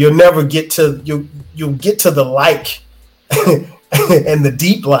you'll never get to you'll get to the like and the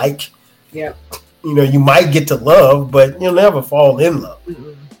deep like. Yeah. You might get to love, but you'll never fall in love.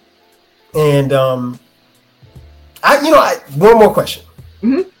 Mm-hmm. And one more question.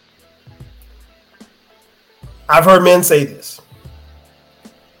 Mm-hmm. I've heard men say this: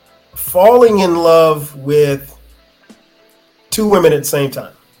 falling in love with two women at the same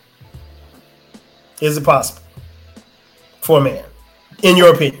time. Is it possible for a man, in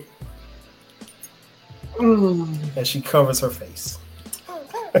your opinion? As she covers her face.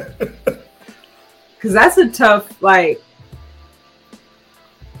 Because that's a tough, like,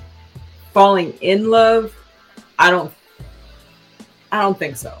 falling in love. I don't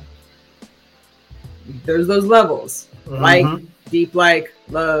think so. There's those levels, mm-hmm. like deep, like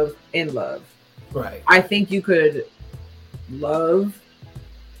love, in love. Right. I think you could love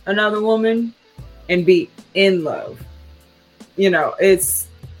another woman and be in love. It's,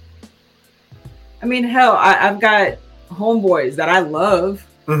 I mean, hell, I've got homeboys that I love,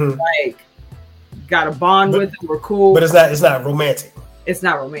 mm-hmm. like, got a bond with them, we're cool. But it's not romantic. It's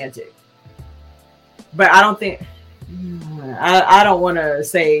not romantic. But I don't think, I don't want to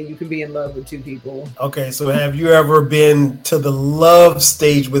say you can be in love with two people. Okay, so have you ever been to the love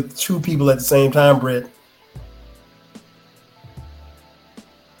stage with two people at the same time, Britt?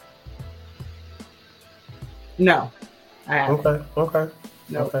 No, I haven't. Okay.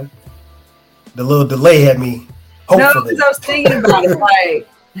 No. Okay. The little delay had me hopeful. No, because I was thinking about it, like,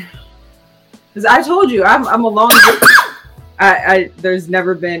 because I told you I'm a long. There's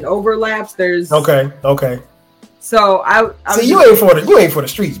never been overlaps. There's okay. So I see, you ain't for the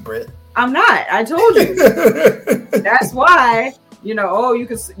streets, Britt. I'm not. I told you. That's why you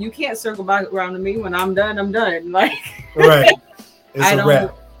can't circle back around to me when I'm done. I'm done. Like, right. It's I a don't.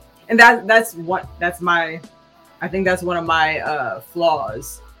 wrap. And I think that's one of my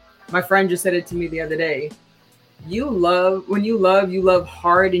flaws. My friend just said it to me the other day. When you love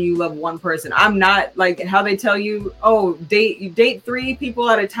hard, and you love one person. I'm not like how they tell you, date 3 people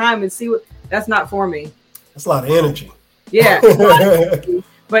at a time and see what. That's not for me. That's a lot of energy. Yeah.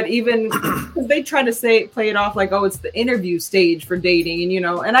 But even they try to play it off like, it's the interview stage for dating,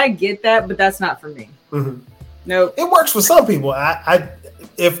 and I get that, but that's not for me. Mm-hmm. No, it works for some people.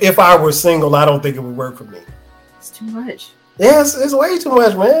 If I were single, I don't think it would work for me. It's too much. Yeah, it's way too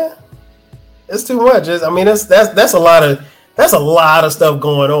much, man. It's too much. That's a lot of stuff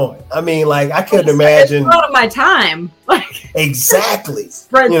going on. I mean, like, I couldn't imagine. It's a lot of my time. Like, exactly.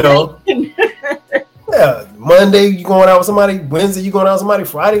 Yeah, Monday you going out with somebody, Wednesday you going out with somebody,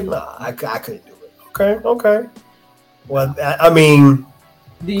 Friday. Nah, I couldn't do it. Okay. Well, I mean,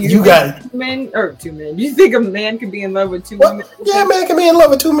 you got 2 men or 2 men. Do you think a man could be in love with 2 women? Yeah, a man can be in love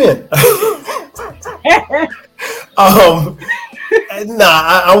with 2 men. I'm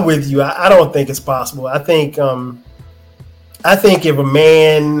with you. I don't think it's possible. I think if a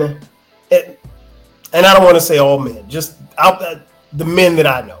man, and I don't want to say all men, just the men that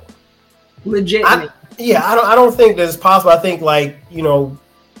I know, legit. I don't think that it's possible. I think, like,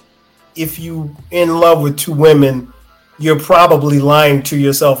 if you in love with 2 women, you're probably lying to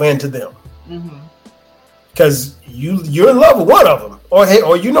yourself and to them, because you're in love with one of them, or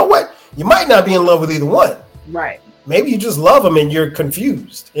you know what, you might not be in love with either one. Right. Maybe you just love them and you're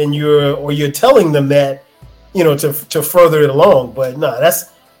confused, and you're telling them that, to further it along. But no, that's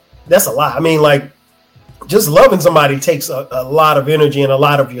a lot. I mean, like, just loving somebody takes a lot of energy and a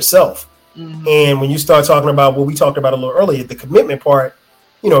lot of yourself. Mm-hmm. And when you start talking about what we talked about a little earlier, the commitment part,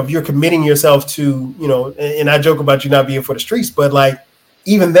 if you're committing yourself to, and I joke about you not being for the streets, but like,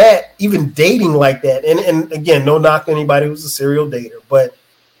 even dating like that, and again, no knock to anybody who's a serial dater, but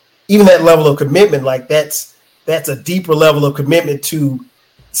even that level of commitment, like, that's that's a deeper level of commitment to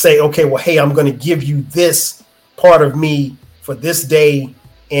say, okay, well, hey, I'm going to give you this part of me for this day.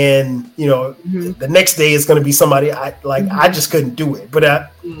 And, the next day is going to be somebody I just couldn't do it.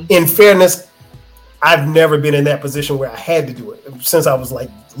 But in fairness, I've never been in that position where I had to do it since I was like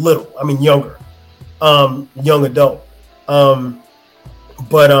little. I mean, younger, young adult. And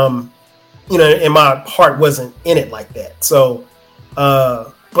my heart wasn't in it like that. So,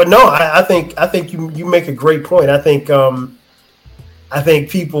 but no, I think you make a great point. I think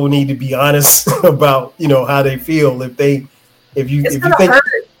people need to be honest about, how they feel. If you think hurt.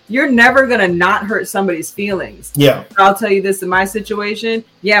 You're never going to not hurt somebody's feelings. Yeah. I'll tell you this in my situation.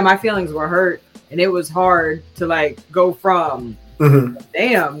 Yeah, my feelings were hurt and it was hard to like go from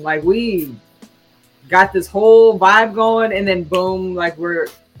damn, like we got this whole vibe going and then boom, like we're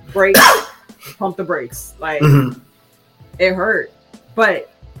pump the brakes. Like it hurt,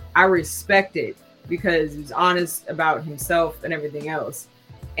 but I respect it because he's honest about himself and everything else.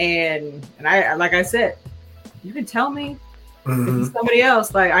 And I, like I said, you can tell me if somebody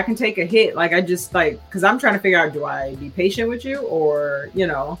else, like I can take a hit. Like I just like, cause I'm trying to figure out, do I be patient with you or,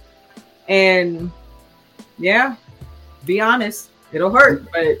 and yeah, be honest. It'll hurt,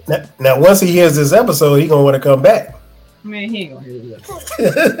 but now once he hears this episode, he's gonna want to come back. I mean, he ain't gonna hear this.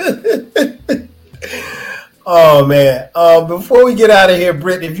 Oh man! Before we get out of here,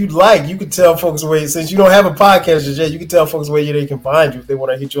 Britt, if you'd like, you could tell folks where, since you don't have a podcast just yet, you can tell folks where they can find you if they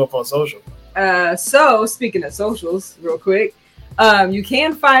want to hit you up on social. So speaking of socials, real quick, you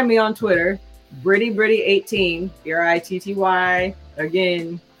can find me on Twitter, Britty18, Britty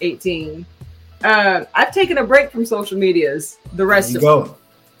again 18. I've taken a break from social medias. The rest of them.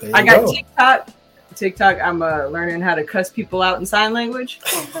 I got TikTok. I'm learning how to cuss people out in sign language.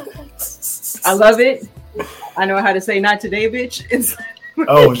 I love it. I know how to say "not today, bitch."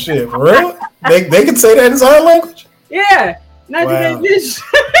 Oh shit, for real? They can say that in sign language? Yeah, not today, bitch.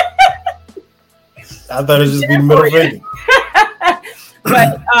 I thought it was just be middle finger.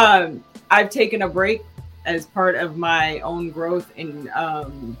 But I've taken a break as part of my own growth and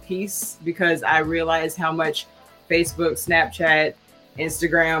peace because I realized how much Facebook, Snapchat,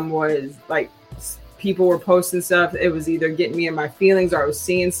 Instagram was like people were posting stuff. It was either getting me in my feelings or I was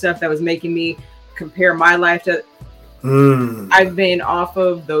seeing stuff that was making me compare my life to. I've been off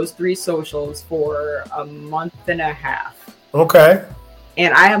of those 3 socials for a month and a half. Okay.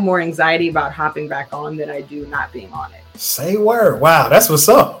 And I have more anxiety about hopping back on than I do not being on it. Say word. Wow, that's what's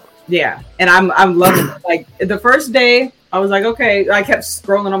up. Yeah, and I'm loving it. Like the first day, I was like, okay. I kept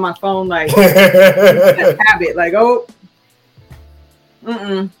scrolling on my phone, like habit, like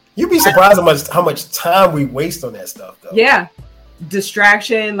You'd be surprised how much time we waste on that stuff, though. Yeah,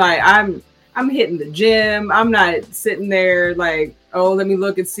 distraction. Like I'm hitting the gym. I'm not sitting there like, oh, let me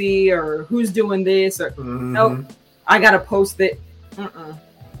look and see, or who's doing this, or nope. I gotta post it.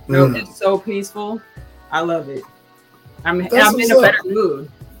 Nope, it's so peaceful. I love it. I'm in a better mood.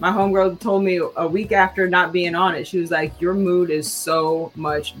 My homegirl told me a week after not being on it, she was like, your mood is so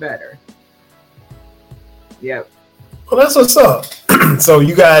much better. Yep. Well, that's what's up. So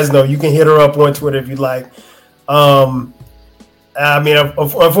you guys know you can hit her up on Twitter if you'd like. I mean,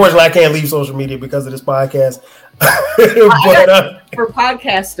 unfortunately, I can't leave social media because of this podcast. But, for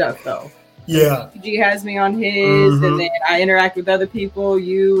podcast stuff, though. Yeah. G has me on his, and then I interact with other people,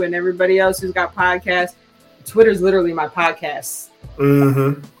 you and everybody else who's got podcasts. Twitter's literally my podcast.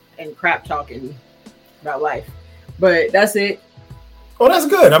 And crap talking about life. But that's it. Well, that's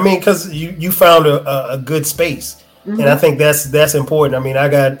good. I mean, because you found a good space. And I think that's important. I mean, I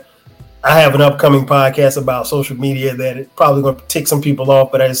have an upcoming podcast about social media that it's probably going to tick some people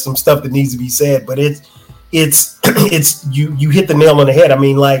off, but there's some stuff that needs to be said. But it's you hit the nail on the head. I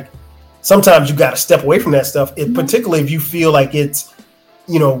mean, like sometimes you got to step away from that stuff, particularly if you feel like it's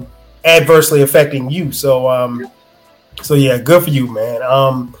adversely affecting you. So yeah, good for you, man.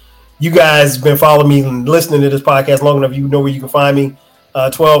 You guys been following me and listening to this podcast long enough. You know where you can find me.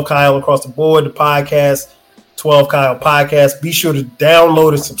 12 Kyle across the board, the podcast, 12 Kyle podcast. Be sure to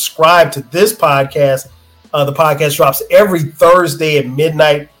download and subscribe to this podcast. The podcast drops every Thursday at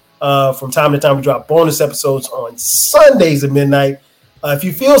midnight. From time to time, we drop bonus episodes on Sundays at midnight. If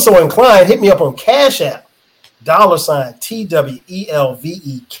you feel so inclined, hit me up on Cash App,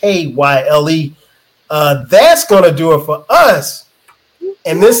 $TWELVEKYLE. That's going to do it for us.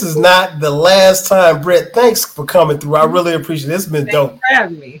 And this is not the last time, Britt. Thanks for coming through. I really appreciate it. It's been dope. Thanks for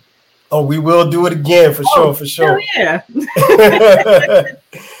having me. Oh, we will do it again for sure. Yeah.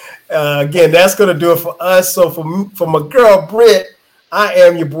 Again, that's going to do it for us. So for my girl, Britt, I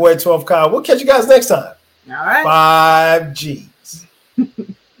am your boy, 12 Kyle. We'll catch you guys next time. All right. 5 Gs.